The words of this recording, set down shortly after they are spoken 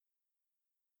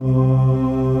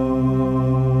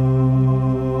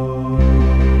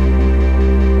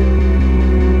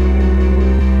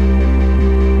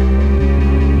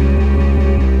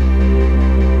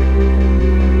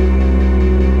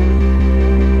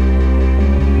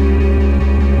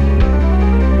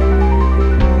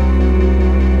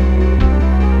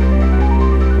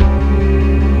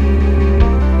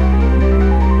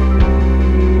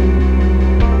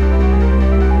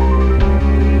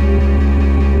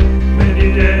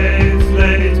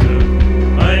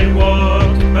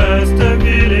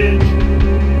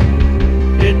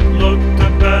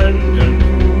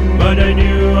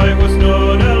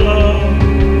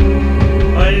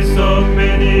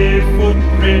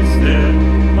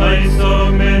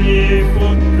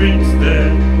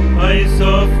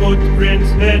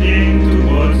Footprints heading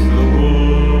towards the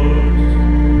woods.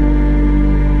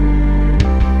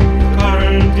 The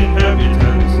current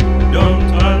inhabitants don't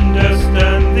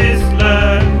understand this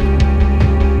land.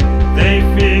 They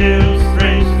feel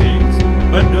strange things,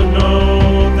 but don't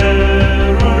know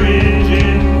their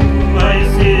origin. I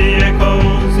see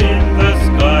echoes in the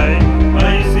sky.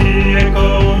 I see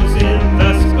echoes in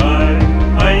the sky.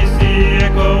 I see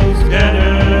echoes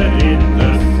scattered in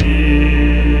the sea.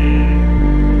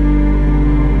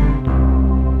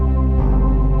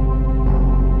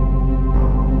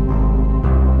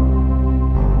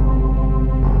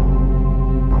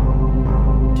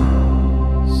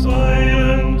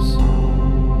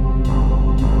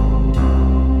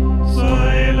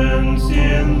 Silence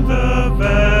in the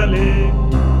valley,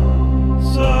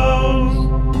 sounds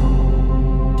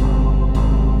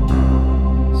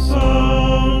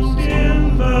in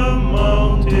the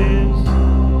mountains,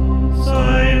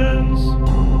 silence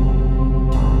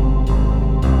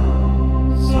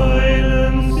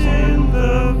in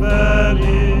the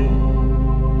valley.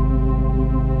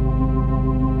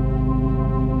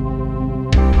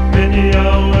 Many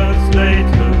hours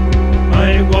later,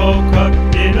 I woke up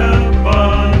in a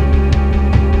barn.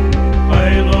 I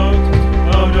looked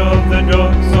out of the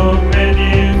door, so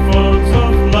many folds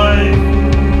of life.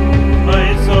 I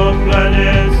saw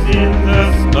planets in the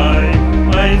sky.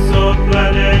 I saw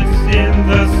planets in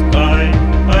the sky.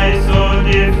 I saw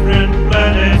different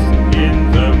planets in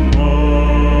the morning.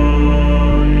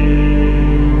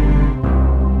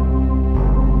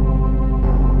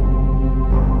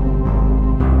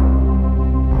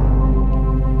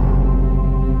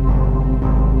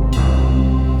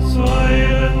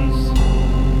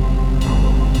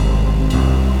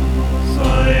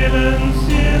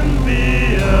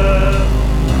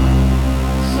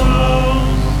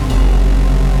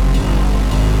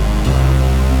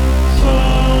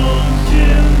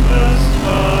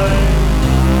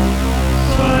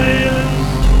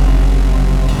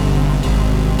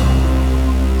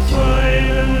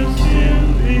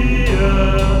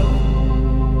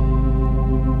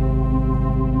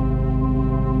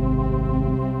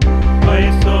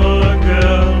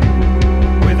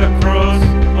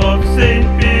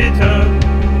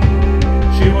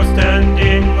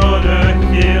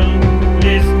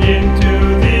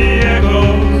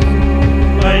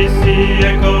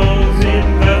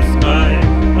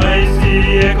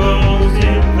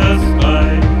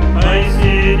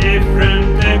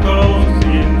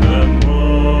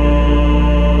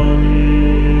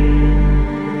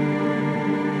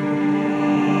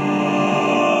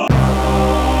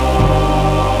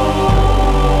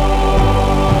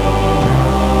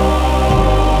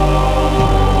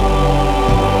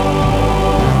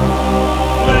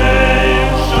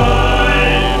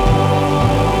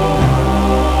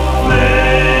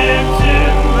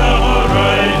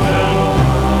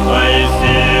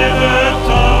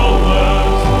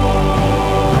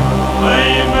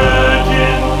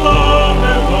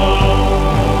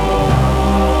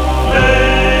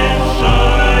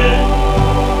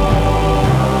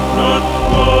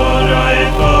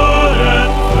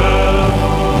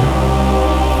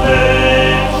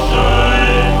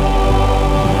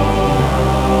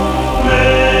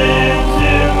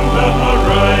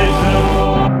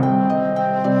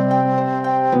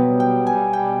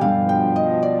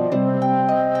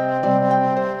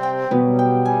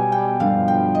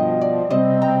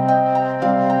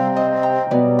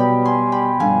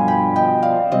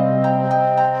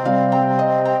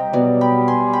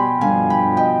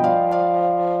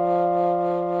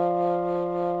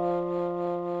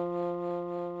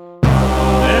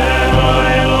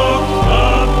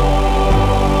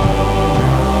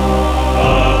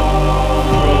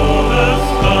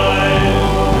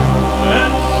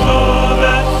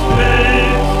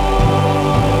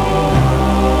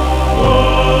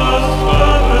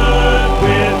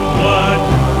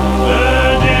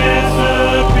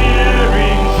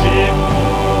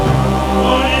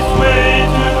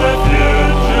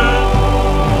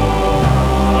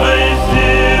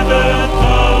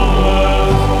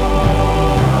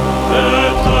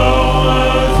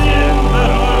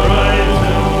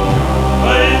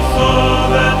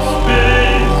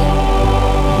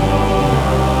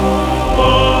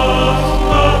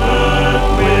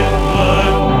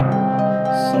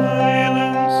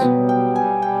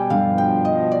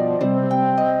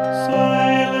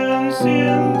 see